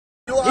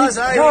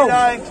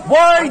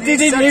Why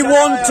didn't he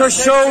want to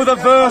show the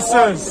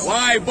verses?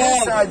 Why,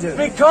 Bob?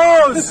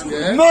 Because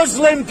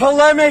Muslim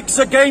polemics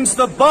against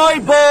the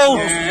Bible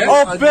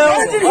are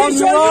built on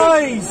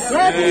lies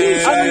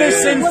and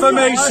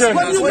misinformation.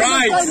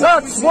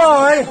 That's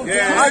why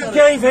I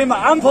gave him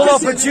ample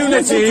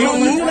opportunity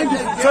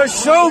to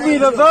show me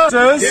the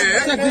verses,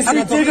 and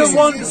he didn't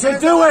want to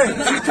do it.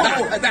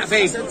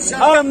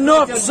 I am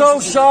not so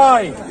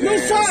shy.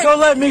 So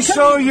let me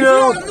show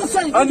you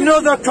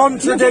another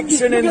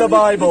contradiction in the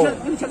Bible.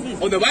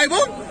 On the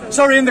Bible?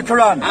 Sorry, in the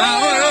Quran. In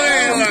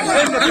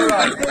the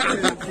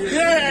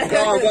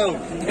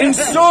Quran. In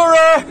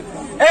Surah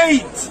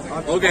 8,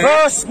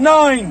 verse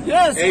 9.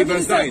 8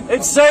 verse 9.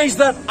 It says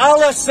that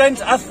Allah sent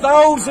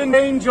 1,000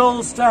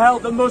 angels to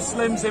help the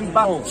Muslims in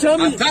battle.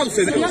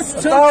 1,000?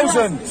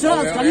 1,000.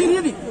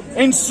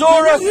 In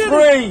Surah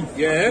 3,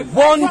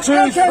 1,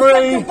 2, 3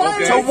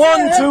 to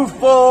 1, 2,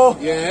 4,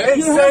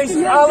 it says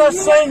Allah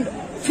sent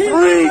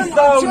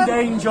 3,000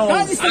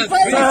 angels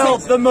to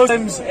help the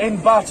Muslims in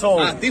battle.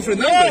 Different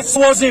numbers.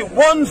 Was it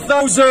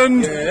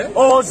 1,000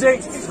 or was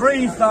it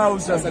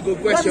 3,000? That's a good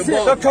question,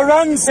 Bob. The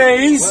Quran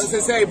says, what does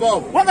it say,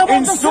 Bob?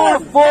 In Surah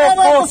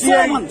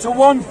 4:48 to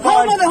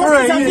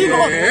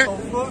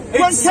 153,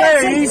 it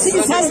says,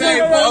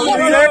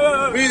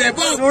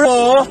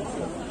 Surah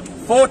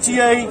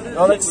 48,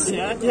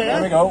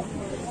 there we go.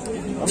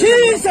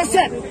 Jesus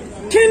said,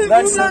 kill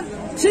women,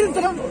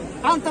 children,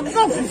 and the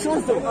government.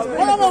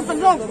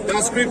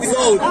 That script is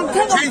old.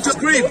 Change the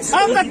script.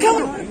 And the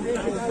government.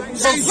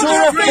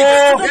 Surah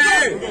 4,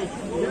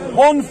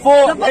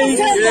 148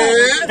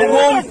 to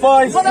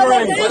 153.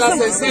 What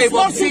does it say,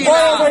 Bob? Why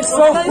are they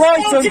so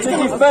frightened to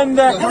defend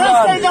their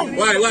Quran?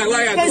 Why?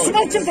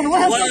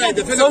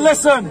 So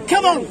listen.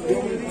 Come on.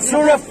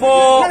 Surah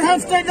 4,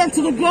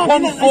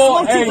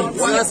 148.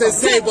 What does it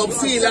say, Bob?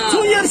 2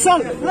 years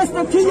old. Less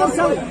than 2 years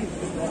old.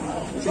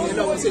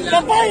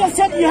 The Bible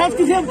said you have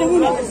to help the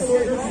women.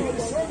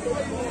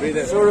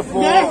 Surah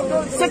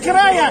 4.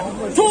 Zechariah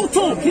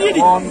 2:2. Read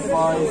it.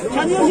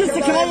 Can you read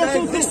Zechariah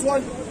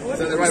 2:2? Is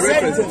that the right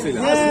reference?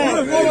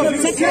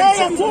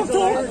 Zechariah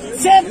 2:2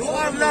 said,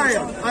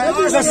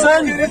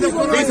 listen,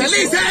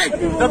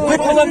 the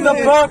people of the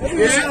book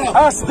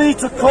asked thee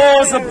to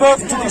cause a book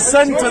to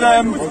descend to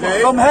them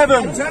from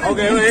heaven.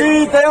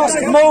 Indeed, they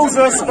asked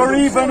Moses for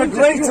even a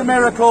greater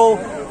miracle,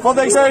 for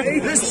they said,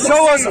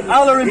 show us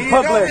Allah in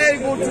public.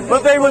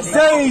 But they were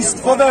dazed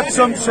for their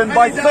assumption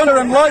by thunder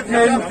and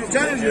lightning,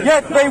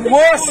 yet they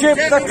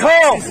worshipped the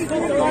calf.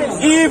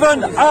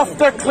 Even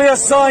after clear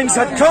signs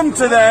had come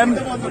to them,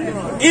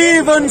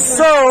 even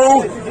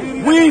so,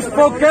 we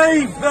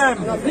forgave them.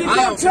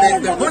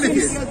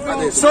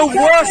 So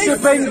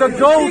worshipping the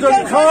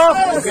golden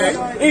calf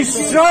is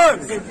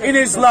shirk in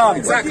Islam.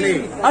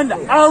 Exactly. And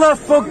Allah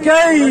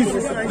forgave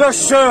the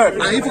shirk.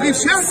 And he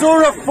forgives shirk?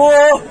 Surah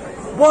 4,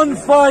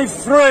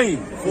 153.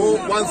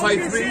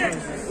 153.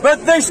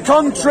 But this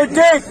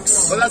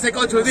contradicts What does it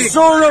contradict?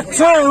 Surah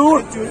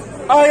 2,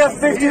 Ayah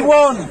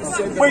 51,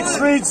 which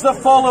reads the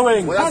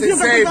following. What does it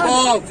say,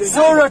 Bob?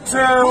 Surah 2,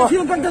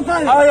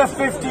 Ayah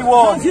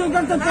 51. Show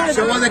us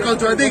the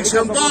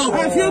contradiction, Bob.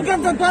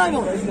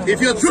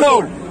 If you're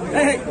true.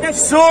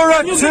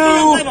 Surah 2,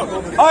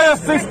 Ayah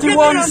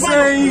 51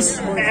 says,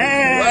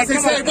 What does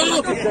it say,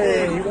 Bob?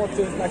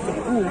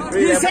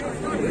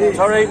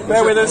 sorry,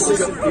 bear with us.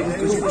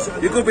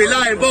 You could be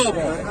lying, Bob.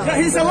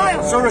 He's a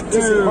liar. Surah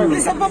 2.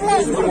 He's a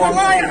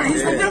liar.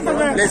 He's a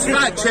gentleman. Let's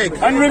fact check.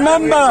 And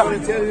remember,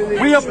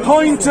 we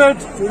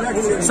appointed,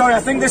 sorry, I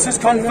think this is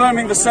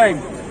confirming the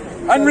same.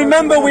 And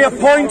remember, we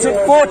appointed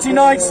 40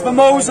 nights for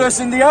Moses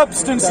in the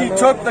absence he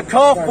took the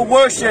calf for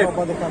worship.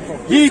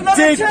 Ye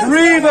did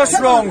grievous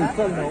wrong.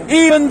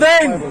 Even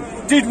then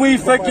did we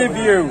forgive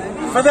you.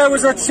 For there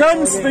was a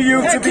chance for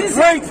you to be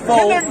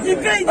grateful.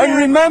 And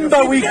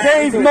remember, we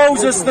gave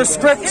Moses the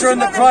scripture and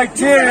the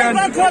criterion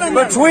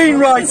between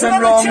right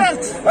and wrong.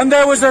 And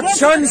there was a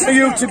chance for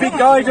you to be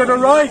guided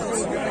aright.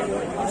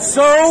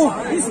 So,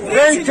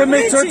 they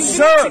committed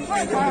shirk.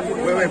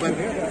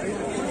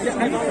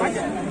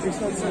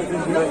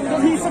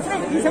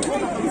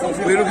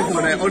 We're looking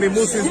for that. Only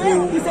Muslims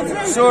will.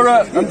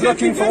 Surah, I'm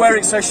looking for where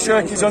it says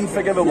shirk is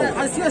unforgivable.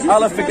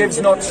 Allah forgives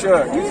not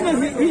shirk.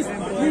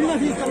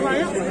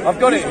 I've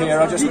got it here,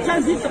 I just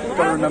got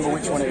to remember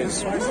which one it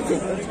is.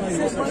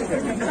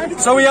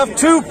 So we have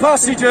two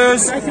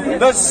passages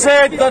that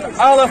said that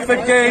Allah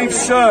forgave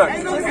shirk.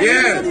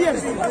 Yeah.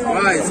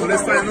 Right, so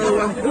let's find another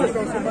one.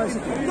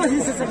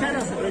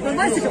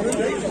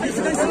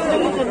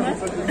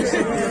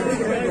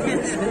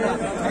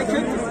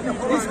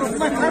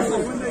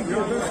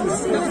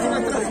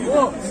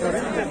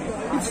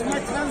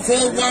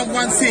 Four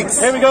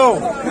 116. Here we go.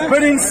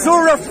 But in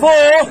Surah 4,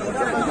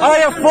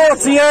 Ayah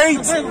 48,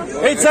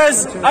 it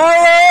says,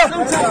 Allah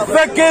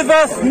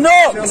forgiveth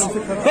not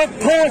that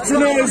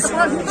partners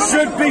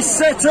should be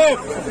set up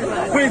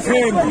with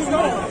him.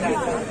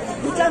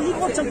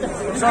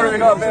 Sorry, we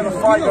got a bit of a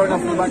fight going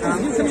on in the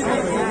background.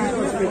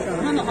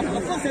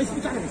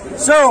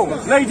 So,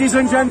 ladies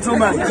and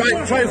gentlemen,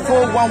 Try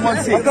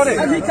 4116. I got it.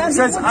 It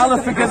says,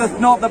 Allah forgiveth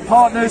not that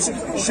partners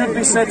should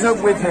be set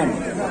up with him.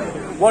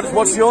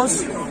 What's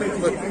yours?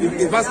 But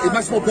it's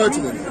much more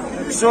pertinent.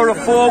 Surah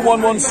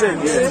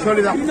 4116.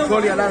 Surely Allah does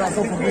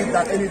not forgive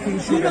that anything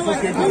should be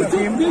associated with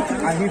him,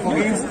 and he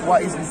forgives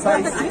what is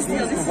besides.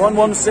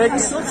 116.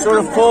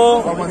 Surah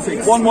 4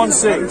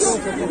 116.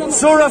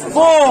 Surah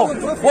 4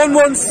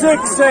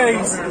 116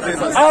 says,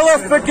 Allah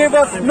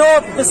forgiveth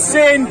not the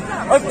sin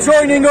of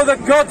joining other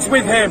gods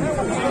with him.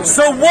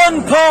 So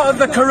one part of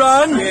the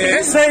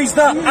Quran says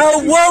that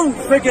Allah won't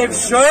forgive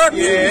shirk,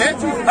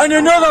 and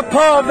another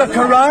part of the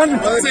Quran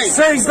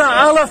says that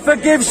Allah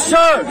forgives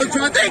shirk.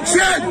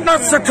 Contradiction!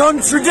 That's a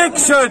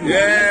contradiction.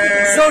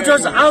 So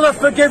does Allah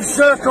forgive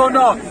shirk or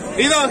not?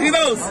 He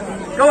knows.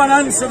 Go and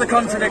answer the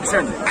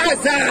contradiction.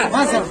 Answer!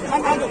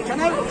 Can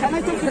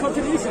I take the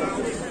contradiction?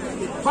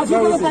 Have you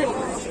got a Bible?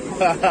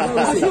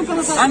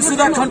 Answer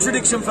that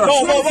contradiction first.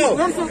 No.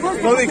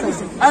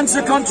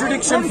 Answer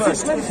contradiction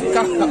first.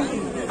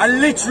 I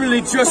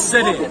literally just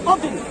said it. Help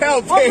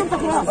him.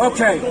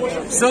 Okay,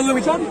 so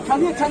Louis... Can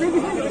you be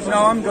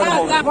No, I'm going to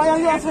hold it. Why are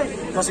you afraid?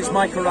 Because it's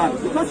my Quran.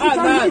 Because you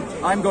can read.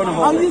 I'm going to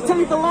hold And it. you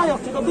tell the liar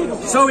to the people.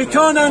 So he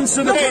can't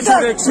answer the He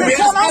contradiction.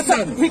 can't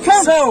answer. He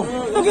can't. So,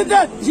 Look at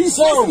that. He's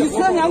saying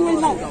away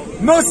now.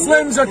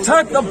 Muslims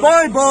attack the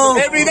Bible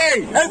Every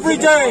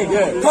day.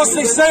 because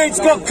they say it's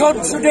got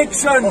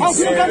contradictions. Have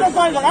you got a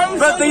Bible?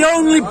 But the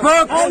only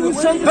book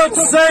that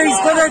says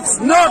that it's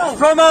not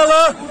from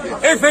Allah,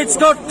 if it's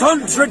got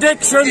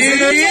contradictions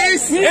in it,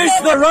 is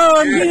the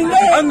Quran.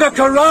 And the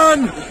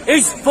Quran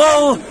is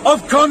full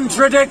of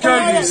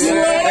contradictions.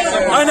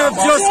 And I've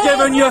just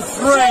given you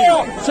 3.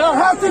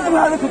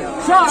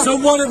 So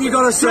what have you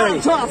got to say?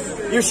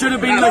 You should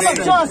have been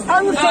listening.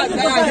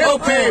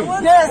 Help him.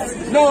 Yes.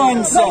 No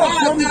answer.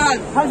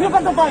 Have you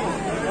got the Bible?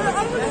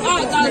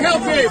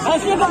 Help him.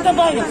 Have you got the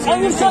Bible? I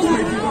will show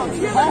you.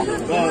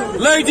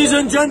 Ladies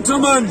and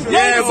gentlemen,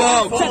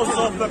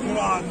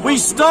 we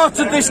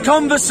started this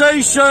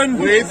conversation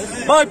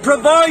by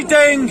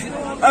providing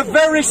a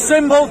very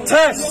simple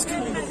test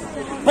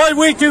by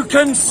which you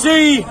can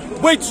see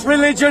which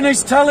religion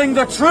is telling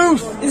the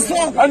truth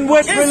and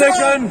which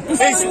religion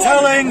is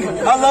telling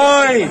a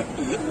lie.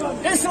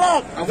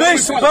 Islam.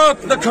 This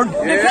book, the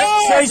Quran,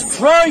 says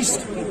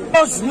Christ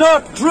was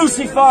not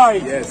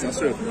crucified. Yes, that's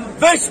true.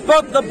 This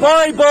book, the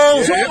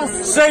Bible,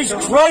 says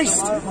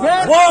Christ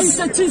was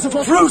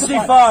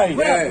crucified.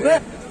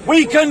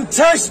 We can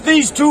test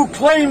these two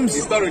claims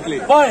historically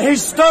by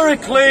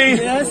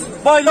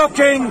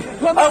looking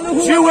at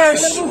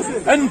Jewish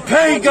and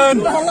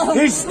pagan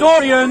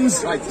historians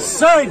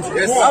said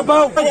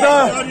about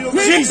whether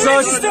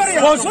Jesus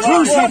was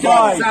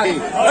crucified.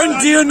 And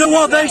do you know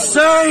what they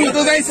say? What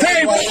do they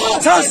say?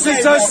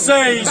 Tacitus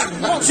says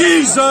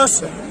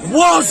Jesus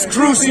was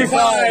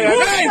crucified.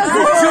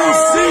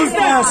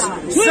 Josephus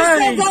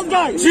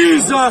says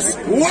Jesus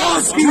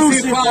was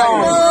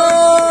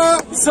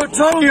crucified.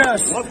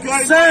 Suetonius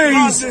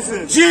says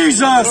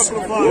Jesus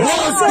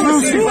was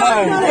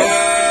crucified.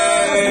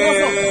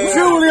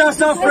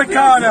 Julius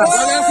Africanus,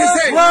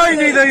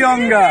 Pliny the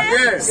Younger,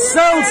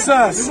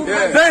 Celsus,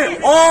 they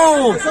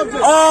all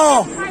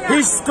are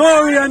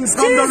historians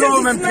from the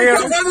Roman period.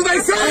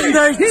 And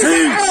they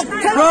teach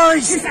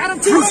Christ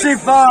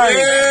crucified.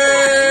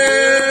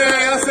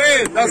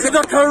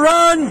 The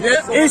Quran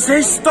is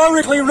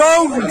historically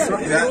wrong,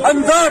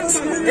 and that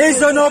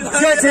is an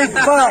objective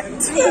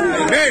fact.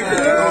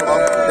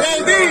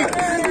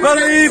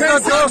 Believe the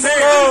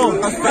gospel,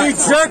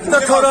 reject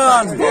the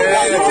Quran.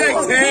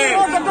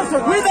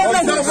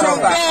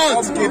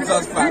 God gives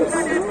us facts.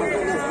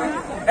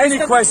 Any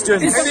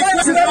questions? Any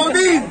questions,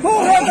 Maldini?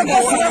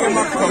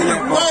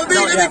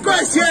 Maldini, any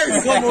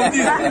questions?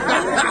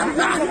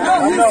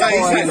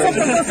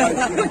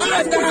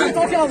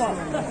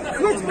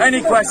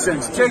 Any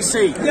questions?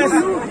 JC? Yes.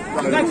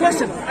 My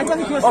question. I got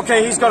a question.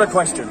 Okay, he's got a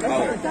question.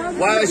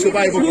 Why is your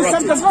Bible You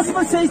said corrupted? the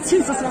gospel says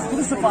Jesus was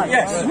crucified.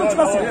 Yes. Which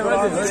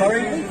gospel?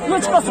 Sorry?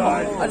 Which gospel?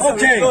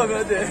 Okay,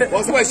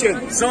 What's the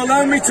question? so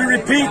allow me to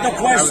repeat the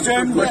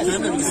question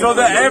so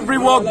that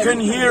everyone can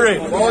hear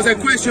it. What was the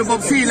question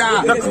from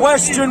Sila? The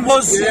question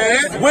was,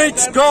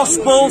 which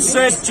gospel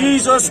said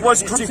Jesus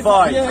was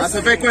crucified? That's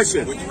a fair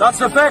question.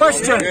 That's a fair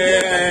question.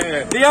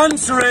 The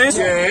answer is,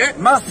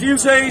 Matthew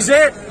says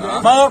it,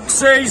 Mark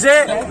says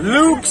it,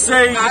 Luke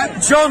says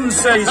it, John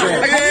says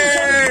it.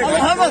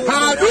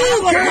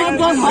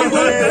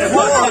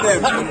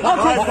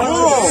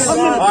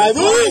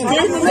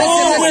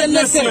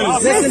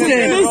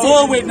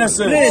 Four witnesses.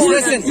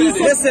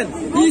 Listen.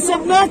 He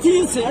said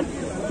Matthew said,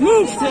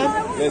 Luke said,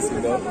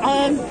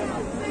 and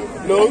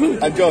Luke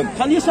and John.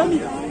 can you show me?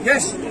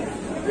 Yes.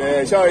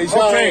 Yeah, show it.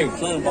 Okay.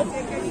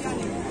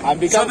 And So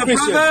become the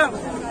Christian.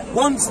 brother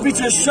wants me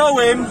to show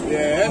him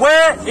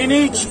where in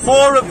each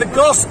 4 of the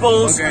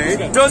Gospels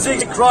does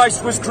it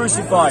Christ was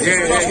crucified. He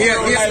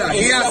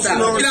has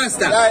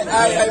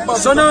that.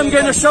 So now I'm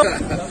going to show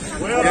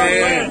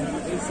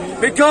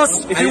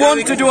because if you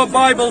want to do a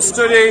Bible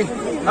study,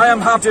 I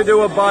am happy to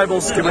do a Bible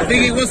study. I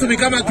think he wants to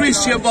become a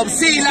Christian, Bob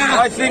Sealer.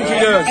 I think he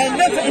does. And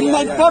that's in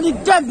my body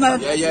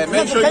judgment. Yeah,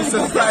 make sure you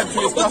subscribe to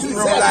his Gospel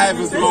Live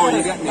as well.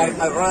 You get me?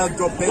 I'd rather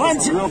drop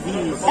papers for real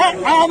views.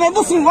 I'm a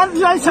Muslim. One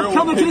day I shall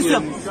become a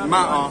Christian.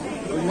 Matter.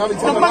 The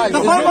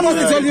Bible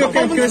doesn't tell you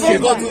become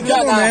Christian.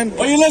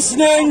 Are you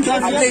listening? He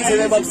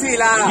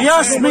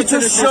asked me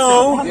to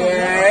show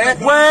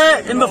where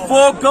in the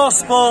 4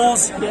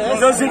 Gospels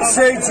does it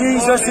say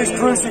Jesus is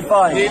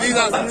crucified.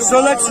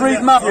 So let's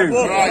read Matthew.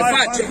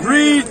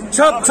 Read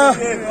chapter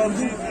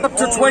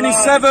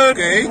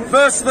 27,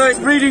 verse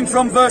 30, reading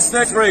from verse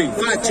 33.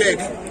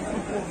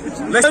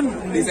 Listen.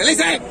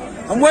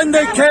 And when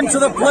they came to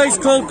the place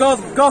called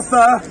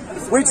Golgotha,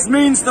 which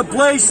means the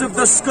place of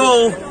the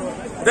skull,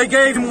 they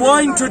gave him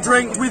wine to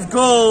drink with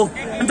gall,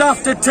 and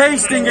after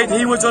tasting it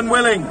he was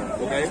unwilling.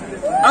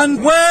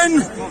 And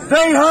when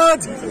they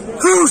had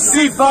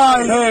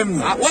crucified him,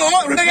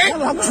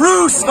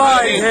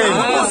 crucified him,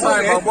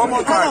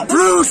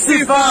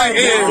 crucified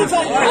him.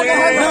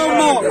 No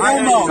more.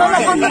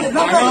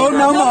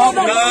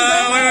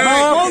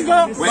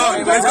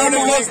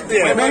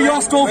 You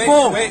asked all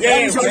 4.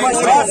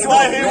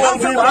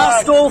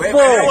 Asked all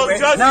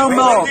 4. Now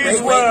Mark.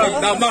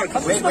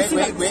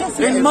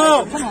 In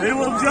Mark,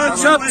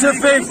 chapter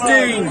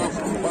 15,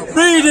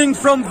 reading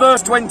from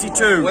verse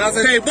 22.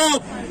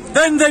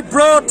 Then they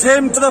brought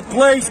him to the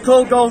place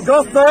called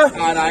Golgotha,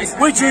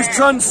 which is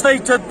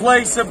translated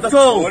place of the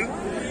skull.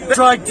 They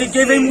tried to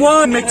give him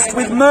wine mixed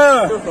with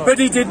myrrh, but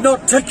he did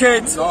not take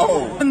it.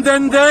 And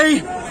then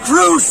they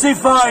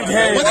crucified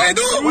him.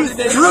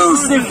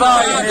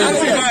 Crucified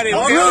him.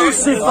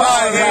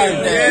 Crucified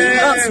him.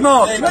 That's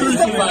not.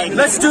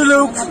 Let's do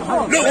Luke.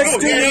 Let's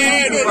do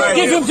Luke.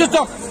 Give him to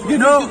talk.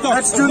 No,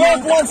 let's do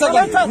Luke.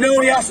 No,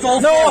 he asked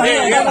all 4. No,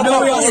 he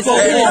asked all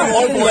 4.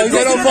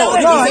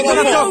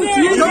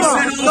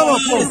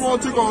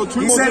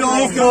 He said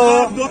all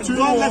 4.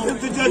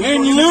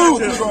 In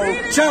Luke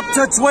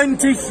chapter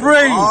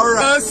 23,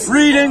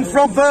 reading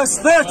from verse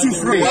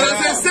 33.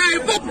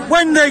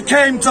 When they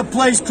came to a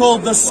place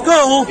called the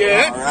skull,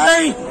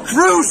 they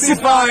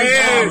crucified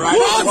him.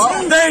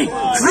 What? They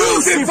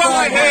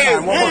crucified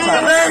him.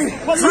 They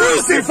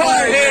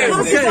crucified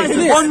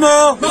him. One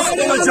more.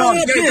 Gospel of John.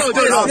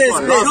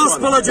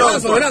 Gospel of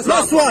John.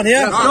 Last one,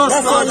 yeah?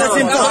 Last one, let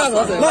him talk.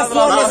 Last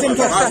one, let him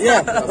talk.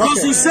 Yeah.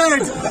 Because he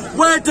said,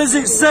 where does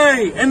it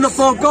say in the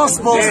 4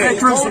 Gospels they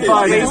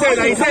crucified him?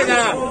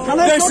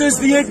 This is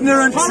the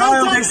ignorant,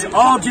 childish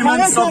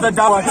arguments of the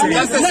doubting.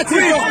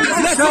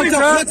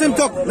 Let him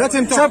talk. Let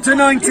him talk. Chapter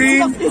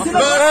 19,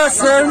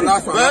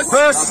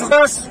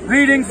 verse,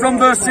 reading from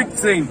verse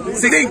 16.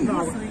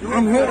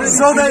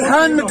 So they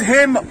handed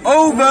him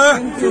over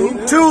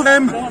to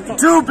them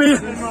to be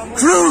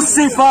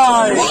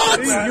crucified. What?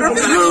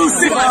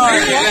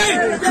 Crucified.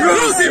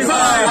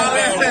 Crucified.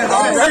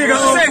 There you go.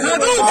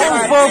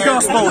 All 4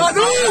 Gospels.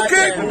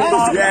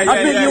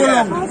 Admit you were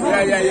wrong.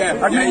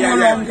 Admit you were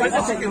wrong.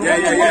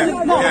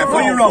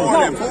 Were you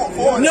wrong?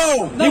 No,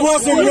 he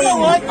wasn't wrong.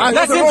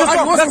 Let him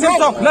talk. Let him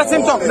talk. Let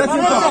him talk. Let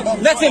him talk.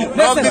 Let him.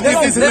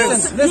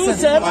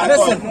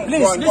 Listen.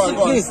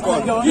 Please.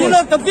 You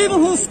know the people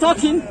who's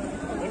talking.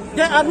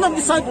 They are not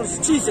disciples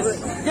of Jesus.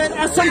 They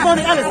are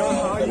somebody else.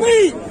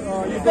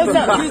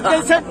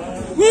 They said,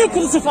 we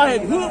crucify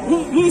him.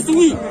 Who is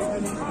we?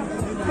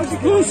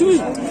 Who is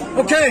we?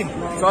 Okay,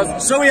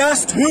 so he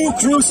asked who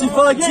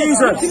crucified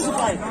Jesus.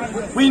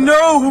 We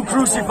know who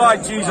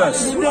crucified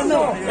Jesus.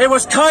 It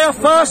was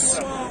Caiaphas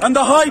and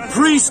the high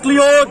priestly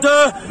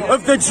order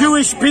of the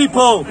Jewish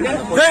people.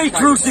 They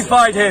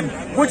crucified him.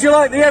 Would you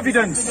like the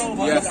evidence?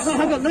 Yes.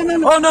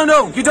 Oh,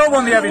 no, you don't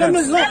want the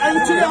evidence.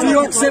 Do you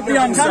accept the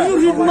answer? Can you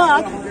read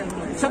Mark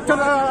chapter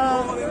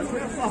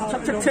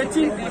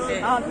 13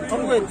 and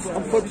onwards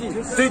and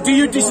 14? Do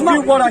you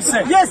dispute what I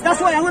said? Yes,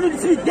 that's why I want to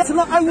dispute. That's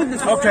not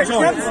eyewitness. Okay, so,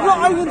 that's not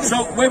eyewitness.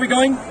 So where are we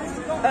going?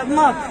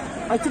 Mark,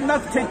 I think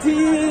Mark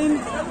 13.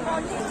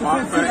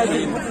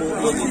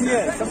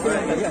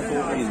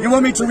 You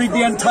want me to read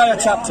the entire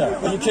chapter?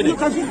 Are you kidding?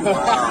 He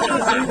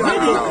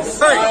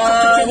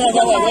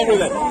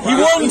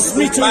wants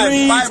me to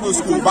read.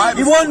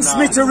 He wants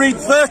me to read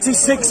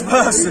 36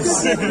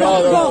 verses. No,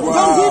 don't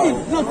read it.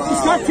 No,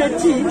 it's not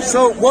 13.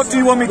 So what do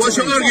you want me to read? What's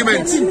your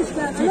argument?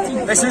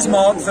 13. This is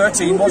Mark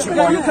 13. What's your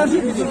point?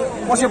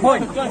 What's your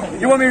point?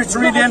 You want me to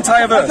read the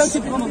entire verse?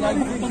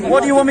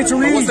 What do you want me to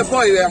read? What's the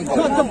point there?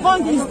 No, the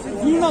point is,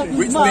 you know,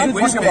 it's Mark.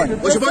 What's your point?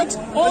 What's your point?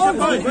 All the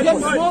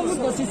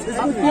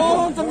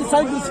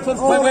disciples.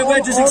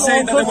 Where does it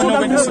say that there were no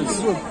witnesses?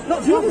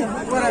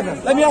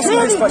 Let me ask you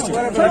this question.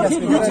 Let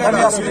me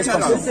ask you this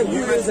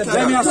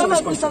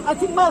question.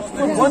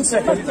 One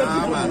second.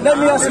 Let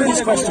me ask you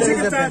this question.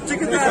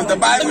 The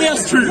Bible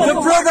is true. The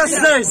brother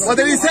says, what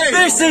did he say?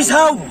 This is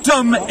how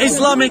dumb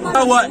Islamic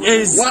power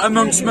is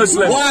amongst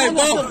Muslims. Why,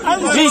 Bob?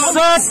 He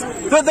says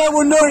that there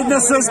were no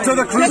witnesses to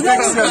the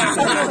crucifixion.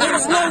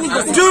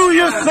 Do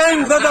you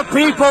think that the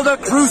people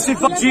that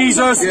crucified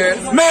Jesus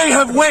may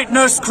have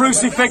witnessed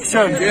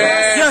crucifixion?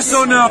 Yes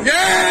or no?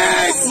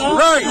 Yes!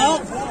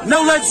 Right.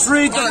 Now let's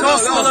read the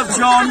Gospel of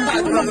John.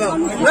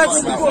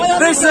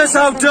 This is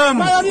how dumb.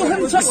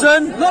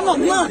 Listen.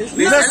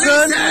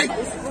 Listen.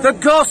 The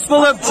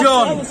Gospel of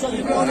John.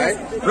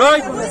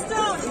 Right?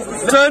 Listen.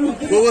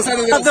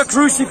 At the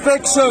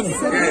crucifixion.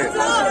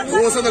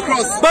 What was on the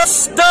cross? But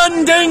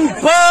standing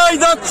by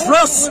the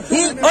cross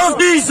of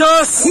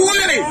Jesus.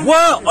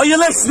 Are you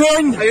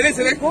listening? Are you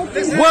listening?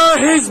 Were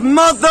his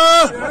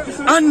mother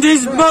and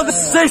his mother's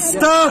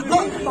sister,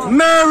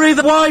 Mary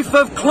the wife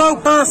of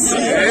Clopas,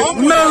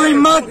 Mary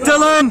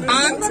Magdalene,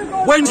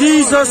 when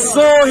Jesus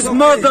saw his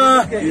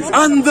mother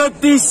and the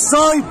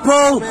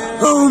disciple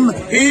whom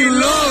he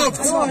loved.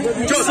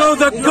 So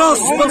the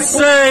Gospels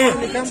say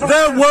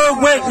there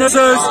were witnesses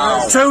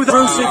to the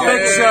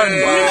crucifixion.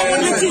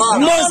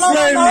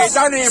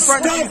 Muslims,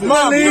 stop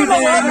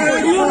believing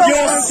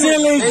your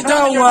silly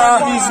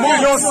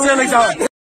dawah, your silly dawah.